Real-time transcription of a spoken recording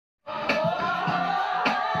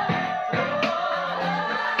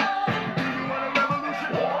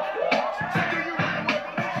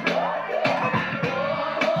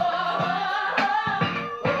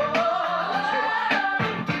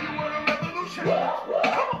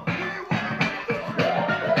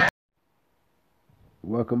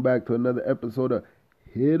Welcome back to another episode of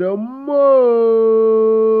Hit 'em Up.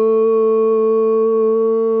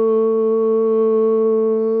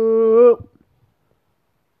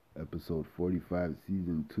 Episode 45,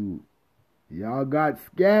 Season 2. Y'all got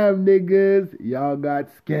scammed, niggas. Y'all got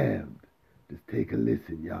scammed. Just take a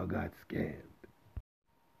listen. Y'all got scammed.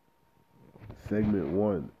 Segment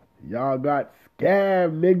 1. Y'all got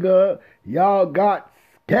scammed, nigga. Y'all got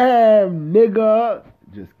scammed, nigga.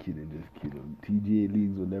 Just kidding. TGA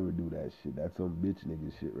leagues will never do that shit. That's some bitch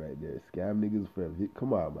nigga shit right there. Scam niggas forever.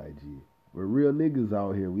 Come on, my G. We're real niggas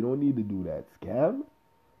out here. We don't need to do that. Scam?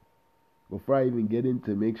 Before I even get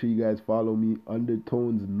into, make sure you guys follow me,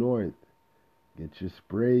 Undertones North. Get your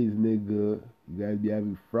sprays, nigga. You guys be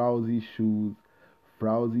having frowsy shoes,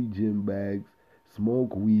 frowsy gym bags,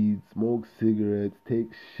 smoke weed, smoke cigarettes,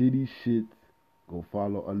 take shitty shits. Go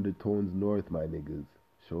follow Undertones North, my niggas.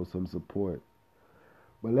 Show some support.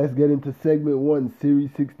 But let's get into segment 1,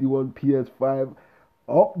 Series 61 PS5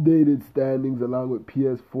 updated standings along with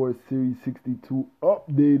PS4 Series 62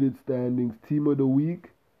 updated standings, team of the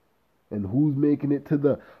week, and who's making it to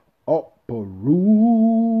the upper room,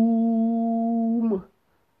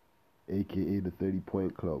 aka the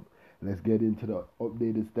 30-point club. Let's get into the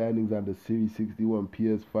updated standings on the Series 61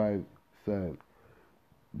 PS5 side.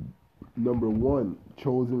 Number 1,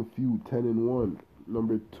 Chosen Few, 10-1.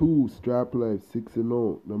 Number 2, Strap Life,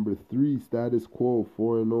 6-0. Number 3, Status Quo,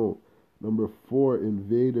 4-0. Number 4,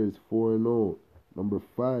 Invaders, 4-0. Number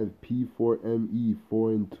 5, P4ME,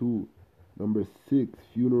 4-2. Number 6,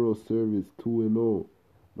 Funeral Service, 2-0.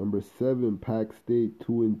 Number 7, Pack State,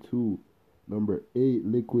 2-2. Number 8,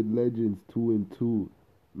 Liquid Legends, 2-2.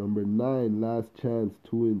 Number 9, Last Chance,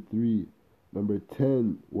 2-3. Number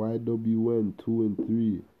 10, YWN,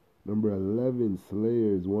 2-3. Number 11,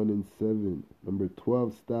 Slayers, 1-7. Number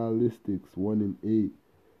 12, Stylistics, 1-8.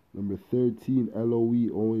 Number 13, LOE,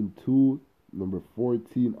 0-2. Number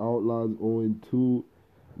 14, Outlaws, 0-2.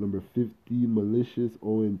 Number 15, Malicious,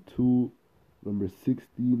 0-2. Number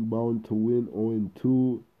 16, Bound to Win,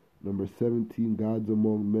 0-2. Number 17, Gods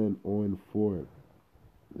Among Men, 0-4.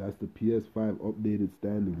 That's the PS5 updated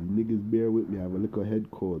standings. You niggas bear with me. I have a little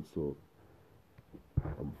head cold, so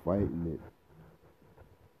I'm fighting it.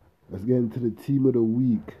 Let's get into the team of the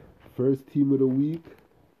week. First team of the week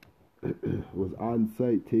was On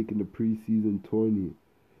Site taking the preseason tourney.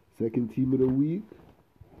 Second team of the week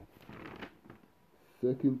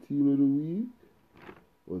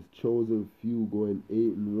was Chosen Few going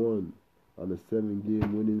 8-1 on a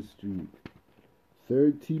 7-game winning streak.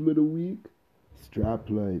 Third team of the week, Strap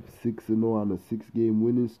Life, 6-0 on a 6-game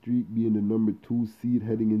winning streak, being the number 2 seed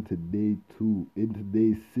heading into day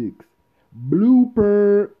 6.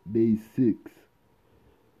 Blooper, day 6.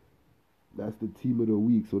 That's the team of the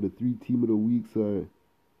week. So the 3 team of the weeks are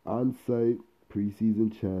On Site, preseason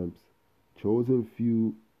champs, Chosen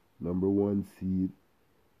Few, number 1 seed,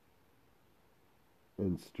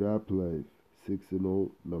 and Strap Life,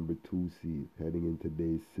 6-0, number 2 seed, heading into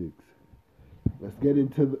day 6. Let's get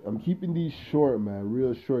into I'm keeping these short, man,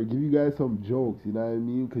 real short. Give you guys some jokes, you know what I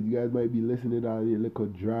mean? Because you guys might be listening on your little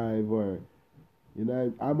drive or, you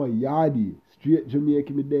know, I'm a yardie, straight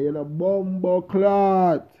Jamaican me day, and a bumbo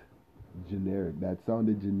clot. Generic, that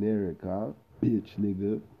sounded generic, huh? Bitch,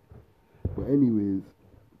 nigga. But anyways,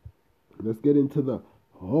 let's get into the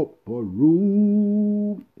upper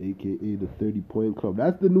room, aka the 30-point club.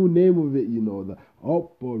 That's the new name of it, you know, the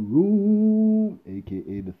upper room,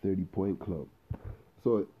 aka the 30-point club.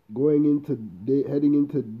 So heading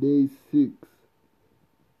into day 6,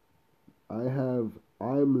 I have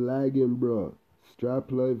I'm Lagging Bruh,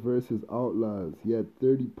 Strap Life versus Outlaws. He had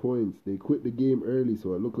 30 points. They quit the game early,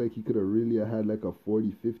 so it looked like he could have really had like a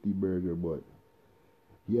 40-50 burger, but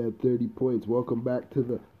he had 30 points. Welcome back to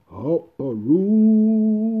the upper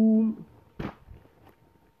room.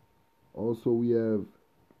 Also, we have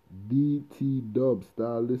DT Dub,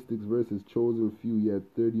 Stylistics versus Chosen Few. He had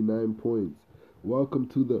 39 points. Welcome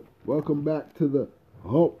back to the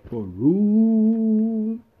upper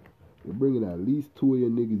room. We're bringing at least 2 of your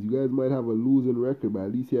niggas. You guys might have a losing record, but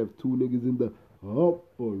at least you have 2 niggas in the upper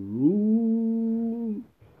room.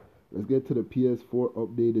 Let's get to the PS4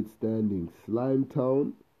 updated standings. Slime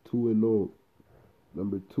Town, 2-0.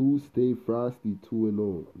 Number 2, Stay Frosty,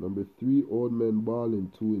 2-0. Number 3, Old Men Ballin',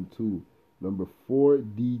 2-2. Number 4,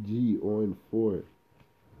 DG, 0-4.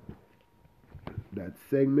 That's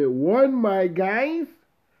segment 1, my guys.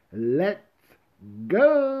 Let's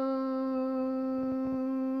go.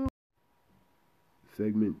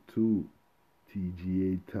 Segment 2,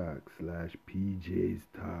 TGA Talks / PJ's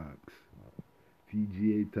Talks. If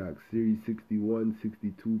PGA Talk Series 61,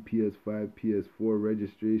 62, PS5, PS4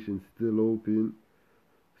 registration still open.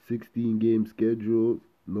 16 game schedule,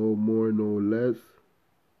 no more, no less.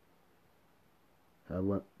 Have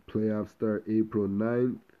a playoff start April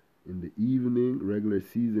 9th in the evening. Regular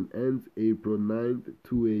season ends April 9th,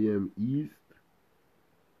 2 a.m. East.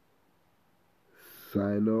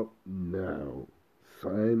 Sign up now.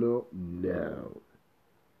 Sign up now.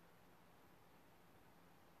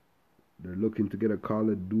 They're looking to get a Call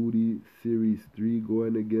of Duty Series 3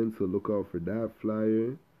 going again, so look out for that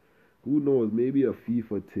flyer. Who knows? Maybe a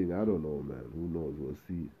FIFA thing. I don't know, man. Who knows? We'll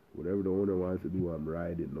see. Whatever the owner wants to do, I'm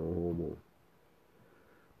riding. No homo.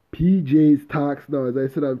 PJ's Talks now. As I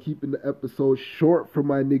said, I'm keeping the episode short for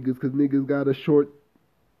my niggas because niggas got a short...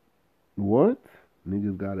 What?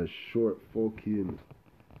 Niggas got a short fucking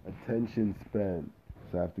attention span.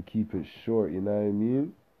 So I have to keep it short, you know what I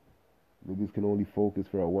mean? Niggas can only focus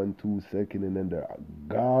for a 1-2 second and then they're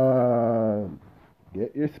gone.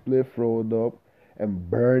 Get your spliff rolled up and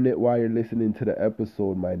burn it while you're listening to the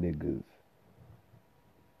episode, my niggas.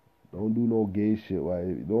 Don't do no gay shit.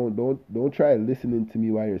 Don't try listening to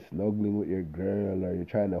me while you're snuggling with your girl or you're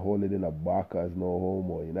trying to hold it in a baka as no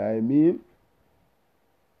homo. You know what I mean?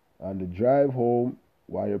 On the drive home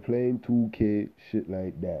while you're playing 2K, shit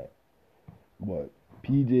like that. But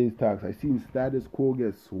PJ's Talks. I seen Status Quo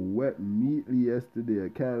get swept neatly yesterday. I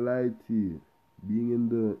can't lie to you. Being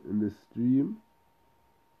in the stream,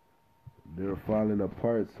 they're falling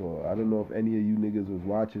apart. So I don't know if any of you niggas was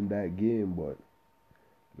watching that game, but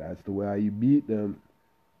that's the way how you beat them.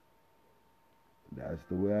 That's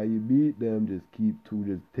the way how you beat them. Just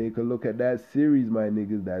take a look at that series, my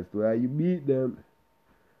niggas. That's the way how you beat them.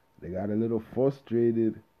 They got a little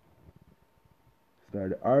frustrated.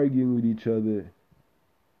 Started arguing with each other.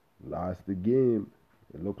 Lost the game.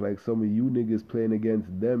 It looked like some of you niggas playing against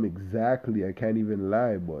them exactly. I can't even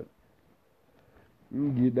lie, but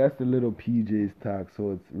that's the little PJ's Talk.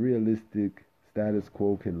 So it's realistic. Status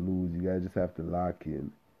Quo can lose. You guys just have to lock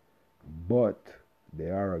in. But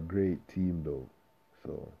they are a great team, though.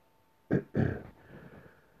 So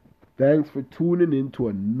thanks for tuning in to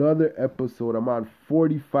another episode. I'm on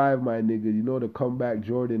 45, my nigga. You know the comeback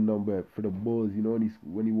Jordan number for the Bulls. You know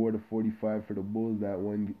when he wore the 45 for the Bulls that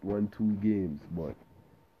won 2 games. But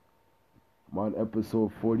I'm on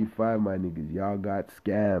episode 45, my niggas. Y'all got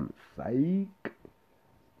scammed. Psych.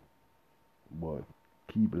 But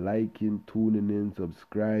keep liking, tuning in,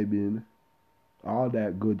 subscribing, all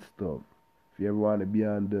that good stuff. If you ever want to be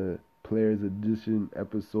on the Players Edition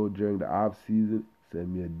episode during the off season,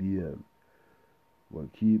 send me a DM.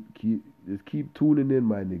 But keep tuning in,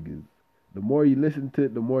 my niggas. The more you listen to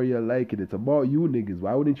it, the more you like it. It's about you niggas.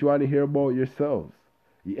 Why wouldn't you want to hear about yourselves?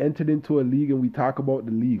 You entered into a league and we talk about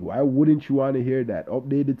the league. Why wouldn't you want to hear that?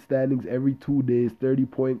 Updated standings every 2 days,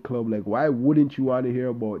 30-point club. Like, why wouldn't you want to hear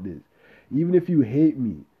about this? Even if you hate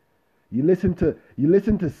me. You listen to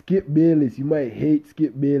Skip Bayless, you might hate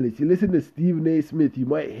Skip Bayless. You listen to Stephen A. Smith, you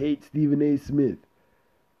might hate Stephen A. Smith.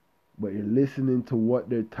 But you're listening to what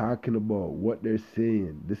they're talking about, what they're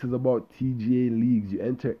saying. This is about TGA leagues. You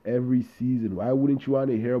enter every season. Why wouldn't you want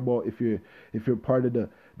to hear about if you're part of the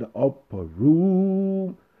upper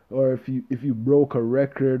room, or if you broke a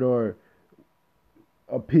record, or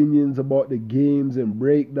opinions about the games and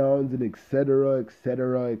breakdowns and etc.,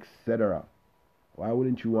 etc., etc. Why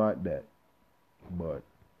wouldn't you want that? But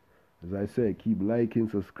as I said, keep liking,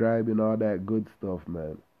 subscribing, all that good stuff,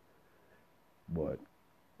 man. But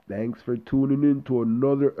thanks for tuning in to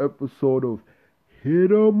another episode of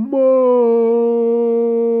Hit 'em Up.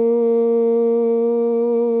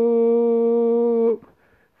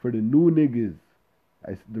 For the new niggas,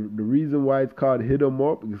 the reason why it's called Hit 'em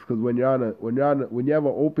Up is because when you have an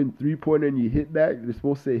open 3-pointer and you hit that, you're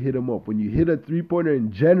supposed to say hit 'em up. When you hit a 3-pointer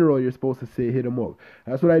in general, you're supposed to say hit 'em up.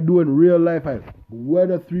 That's what I do in real life. I wet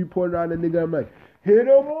a 3-pointer on a nigga. I'm like, hit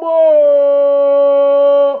 'em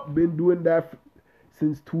up. Been doing that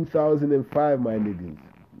since 2005, my niggas.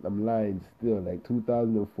 I'm lying still, like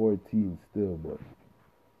 2014 still, but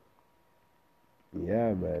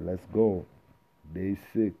yeah, man, let's go. Day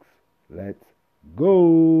 6. Let's go.